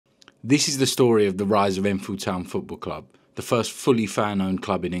This is the story of the rise of Enfield Town Football Club, the first fully fan-owned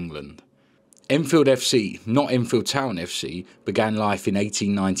club in England. Enfield FC, not Enfield Town FC, began life in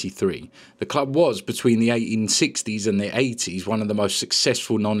 1893. The club was, between the 1860s and the 80s, one of the most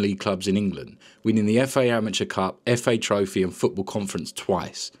successful non-league clubs in England, winning the FA Amateur Cup, FA Trophy and Football Conference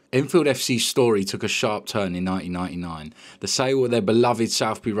twice. Enfield FC's story took a sharp turn in 1999. The sale of their beloved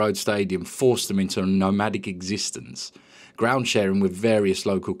Southbury Road stadium forced them into a nomadic existence, ground sharing with various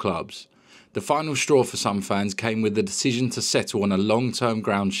local clubs. The final straw for some fans came with the decision to settle on a long-term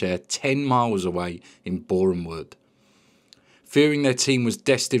ground share 10 miles away in Boreham Wood. Fearing their team was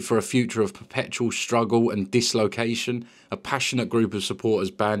destined for a future of perpetual struggle and dislocation, a passionate group of supporters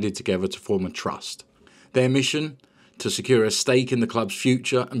banded together to form a trust. Their mission? To secure a stake in the club's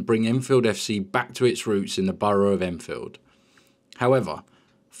future and bring Enfield FC back to its roots in the borough of Enfield. However,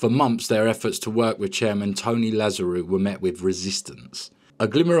 for months their efforts to work with chairman Tony Lazarou were met with resistance. A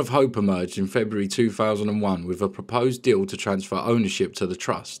glimmer of hope emerged in February 2001 with a proposed deal to transfer ownership to the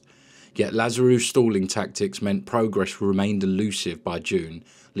trust. Yet Lazarou's stalling tactics meant progress remained elusive by June,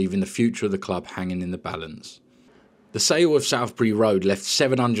 leaving the future of the club hanging in the balance. The sale of Southbury Road left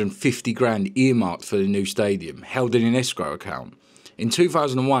 750 grand earmarked for the new stadium, held in an escrow account. In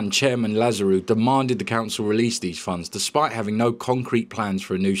 2001, Chairman Lazarou demanded the council release these funds despite having no concrete plans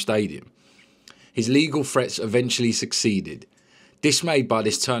for a new stadium. His legal threats eventually succeeded. Dismayed by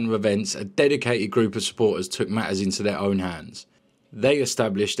this turn of events, a dedicated group of supporters took matters into their own hands. They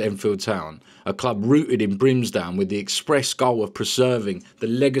established Enfield Town, a club rooted in Brimsdown with the express goal of preserving the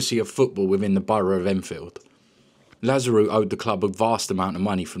legacy of football within the borough of Enfield. Lazarou owed the club a vast amount of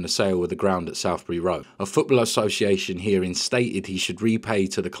money from the sale of the ground at Southbury Road. A football association hearing stated he should repay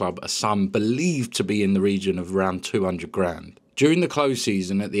to the club a sum believed to be in the region of around 200 grand. During the close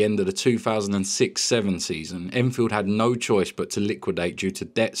season at the end of the 2006-07 season, Enfield had no choice but to liquidate due to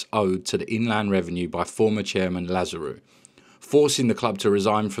debts owed to the Inland Revenue by former chairman Lazarou, forcing the club to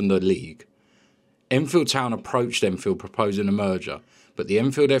resign from the league. Enfield Town approached Enfield proposing a merger, but the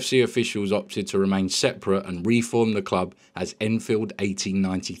Enfield FC officials opted to remain separate and reform the club as Enfield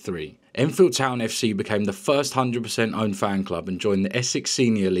 1893. Enfield Town FC became the first 100% owned fan club and joined the Essex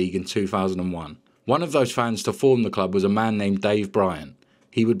Senior League in 2001. One of those fans to form the club was a man named Dave Bryant.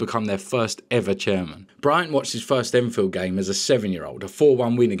 He would become their first ever chairman. Bryant watched his first Enfield game as a 7-year-old, a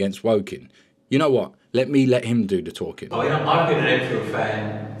 4-1 win against Woking. You know what? Let him do the talking. Oh, yeah, I've been an Enfield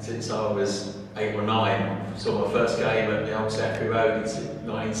fan since I was 8 or 9. Saw my first game at the old Southbury Road in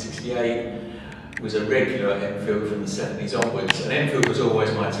 1968. Was a regular at Enfield from the 70s onwards, and Enfield was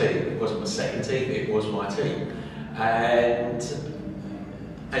always my team. It wasn't my second team, it was my team. And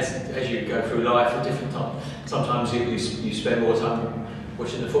as you go through life at different times, sometimes you spend more time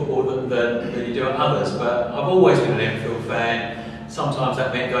watching the football than you do at others, but I've always been an Enfield fan. Sometimes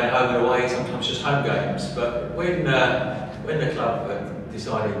that meant going home and away, sometimes just home games, but when the club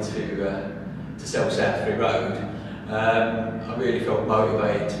decided to sell Southbury Road, I really felt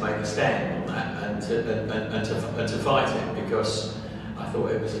motivated to make a stand on that and to fight it, because I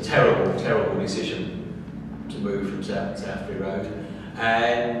thought it was a terrible, terrible decision to move from Southbury Road.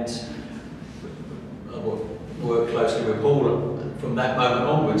 And I worked closely with Paul from that moment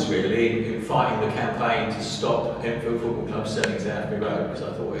onwards, really, in fighting the campaign to stop Enfield Football Club selling Southbury Road, because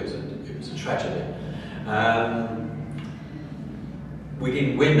I thought it was a tragedy. We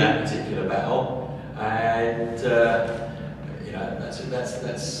didn't win that particular battle, and you know, that's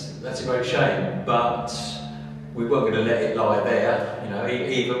a great shame. But we weren't going to let it lie there. You know,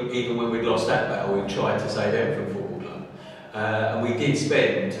 even when we'd lost that battle, we tried to save Enfield Football Club. And we did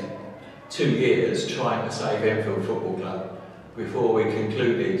spend 2 years trying to save Enfield Football Club before we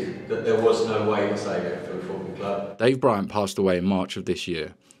concluded that there was no way to save Enfield Football Club. Dave Bryant passed away in March of this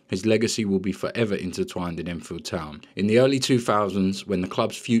year. His legacy will be forever intertwined in Enfield Town. In the early 2000s, when the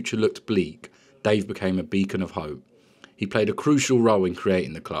club's future looked bleak, Dave became a beacon of hope. He played a crucial role in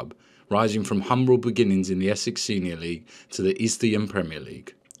creating the club, rising from humble beginnings in the Essex Senior League to the Isthmian Premier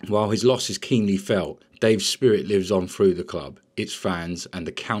League. While his loss is keenly felt, Dave's spirit lives on through the club, its fans and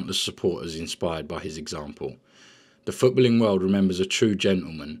the countless supporters inspired by his example. The footballing world remembers a true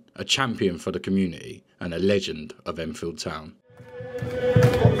gentleman, a champion for the community and a legend of Enfield Town.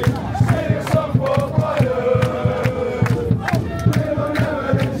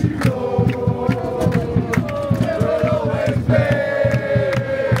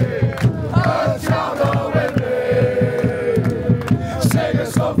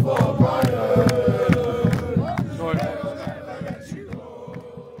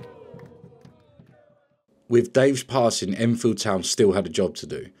 With Dave's passing, Enfield Town still had a job to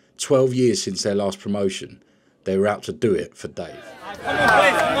do. 12 years since their last promotion, they were out to do it for Dave. Come on,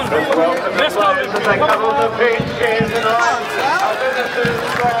 please, come on.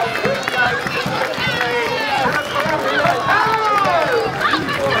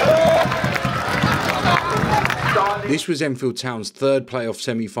 This was Enfield Town's third playoff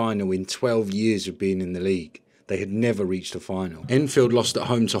semi-final in 12 years of being in the league. They had never reached a final. Enfield lost at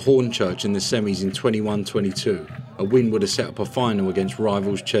home to Hornchurch in the semis in 21-22. A win would have set up a final against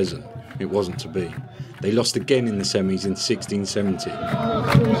rivals Chesham. It wasn't to be. They lost again in the semis in 16-17.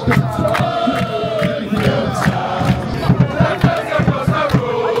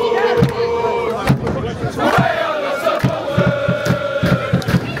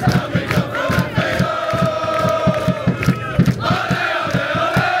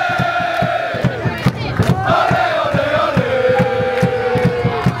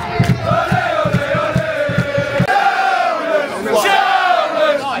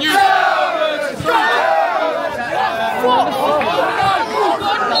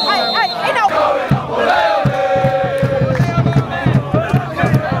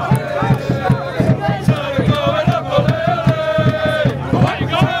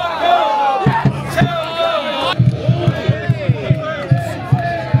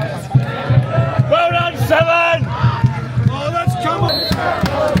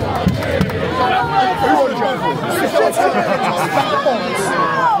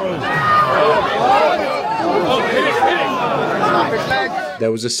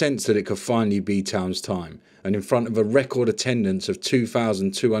 There was a sense that it could finally be Town's time, and in front of a record attendance of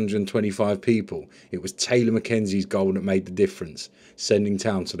 2,225 people, it was Taylor Mackenzie's goal that made the difference, sending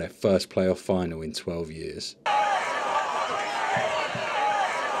Town to their first playoff final in 12 years.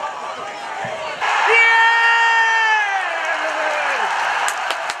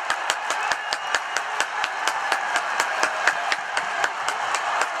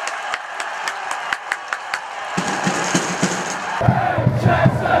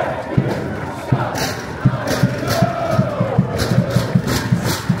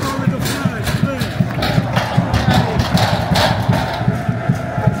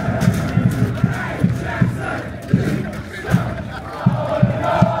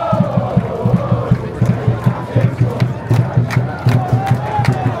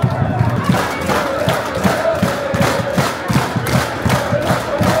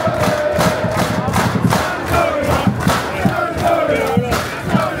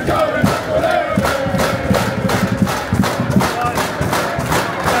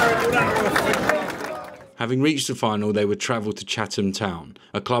 Having reached the final, they would travel to Chatham Town,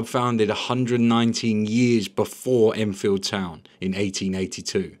 a club founded 119 years before Enfield Town in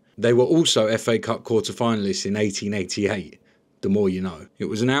 1882. They were also FA Cup quarter-finalists in 1888. The more you know. It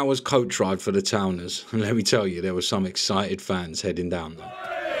was an hour's coach ride for the Towners, and let me tell you, there were some excited fans heading down there.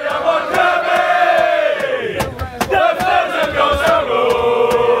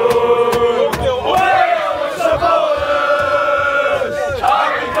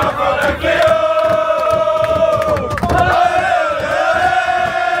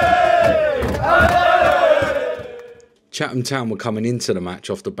 Chatham Town were coming into the match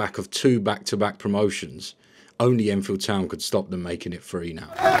off the back of 2 back-to-back promotions. Only Enfield Town could stop them making it free now.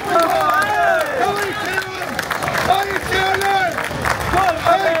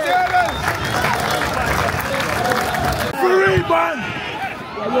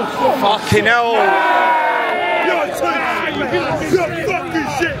 Fucking hell! You're fucking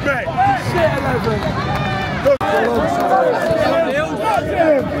shit, mate!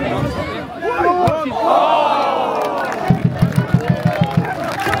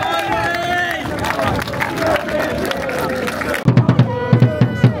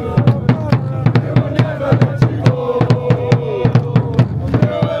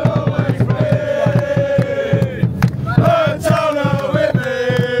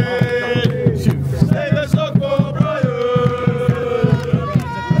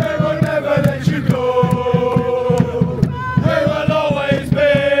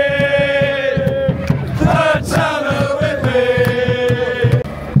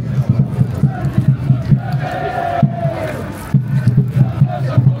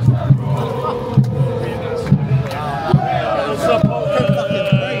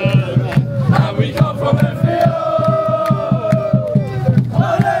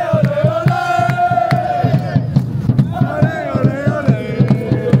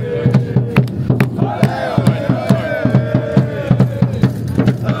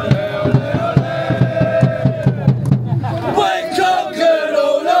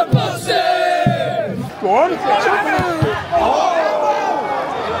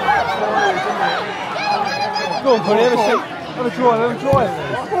 Go on, Connie, have a try.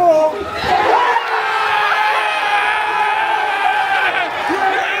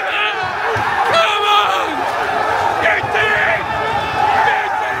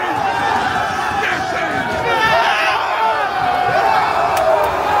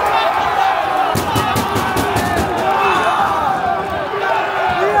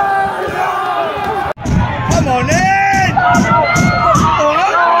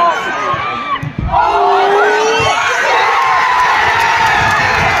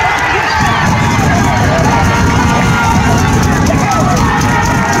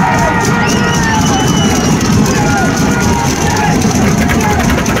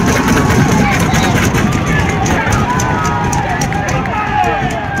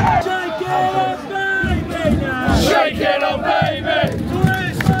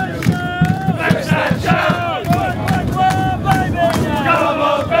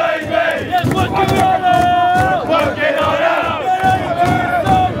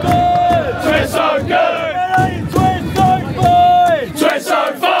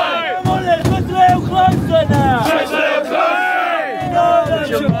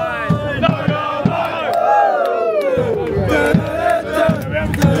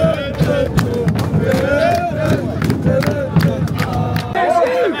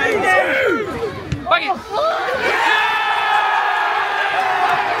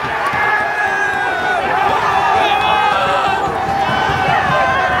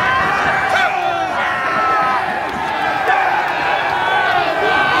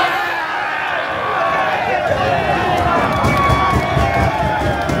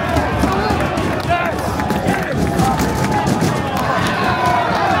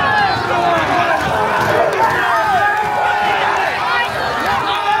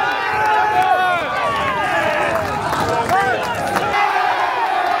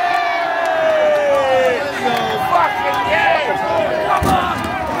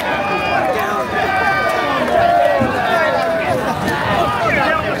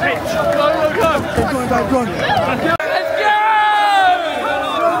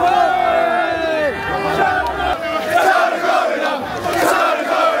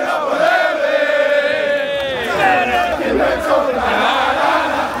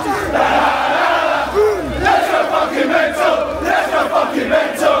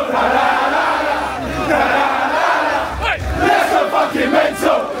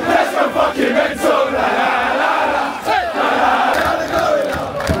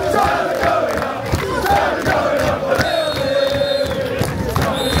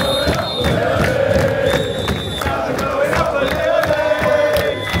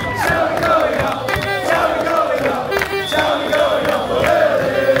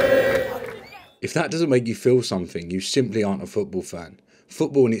 If that doesn't make you feel something, you simply aren't a football fan.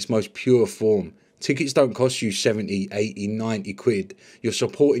 Football in its most pure form. Tickets don't cost you 70, 80, 90 quid. You're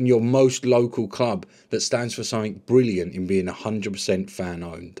supporting your most local club that stands for something brilliant in being 100% fan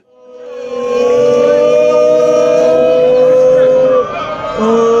owned.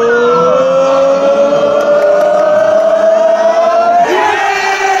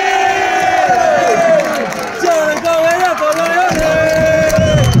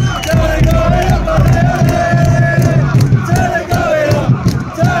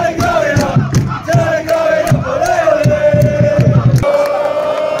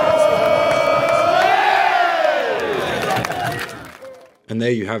 And there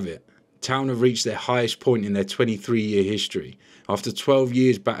you have it. Town have reached their highest point in their 23-year history. After 12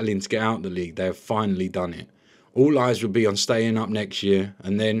 years battling to get out of the league, they have finally done it. All eyes will be on staying up next year,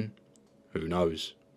 and then, who knows?